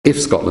If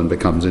Scotland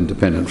becomes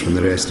independent from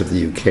the rest of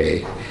the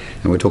UK,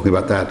 and we're talking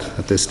about that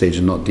at this stage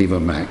and not Diva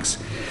Max,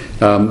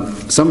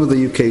 some of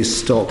the UK's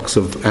stocks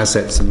of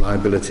assets and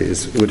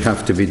liabilities would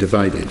have to be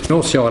divided.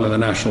 North Sea Oil and the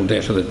national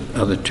debt are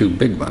the two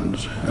big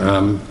ones.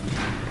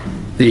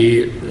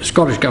 The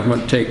Scottish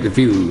Government take the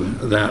view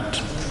that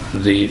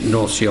the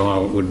North Sea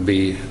Oil would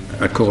be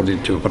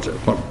according to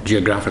what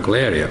geographical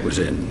area it was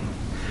in,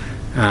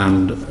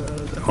 and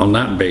on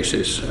that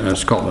basis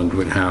Scotland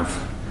would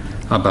have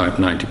about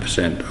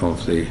 90%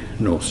 of the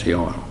North Sea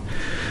oil.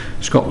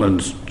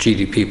 Scotland's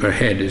GDP per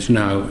head is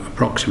now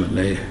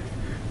approximately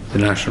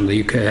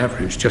the UK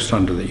average, just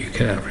under the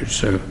UK average.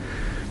 So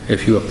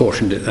if you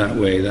apportioned it that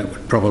way, that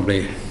would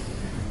probably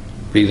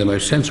be the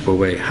most sensible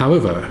way.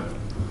 However,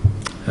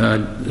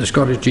 the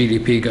Scottish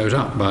GDP goes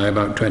up by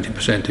about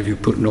 20% if you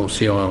put North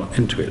Sea oil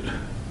into it.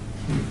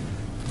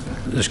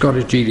 The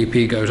Scottish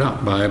GDP goes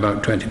up by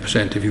about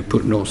 20% if you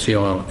put North Sea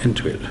oil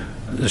into it.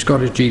 The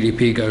Scottish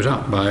GDP goes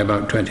up by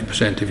about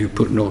 20% if you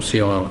put North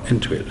Sea oil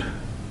into it.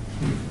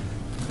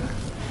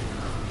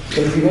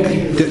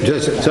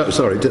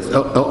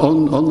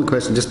 On the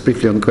question, just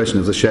briefly on the question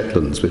of the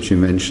Shetlands, which you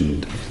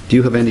mentioned, do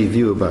you have any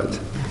view about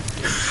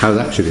how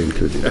that should be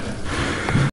included?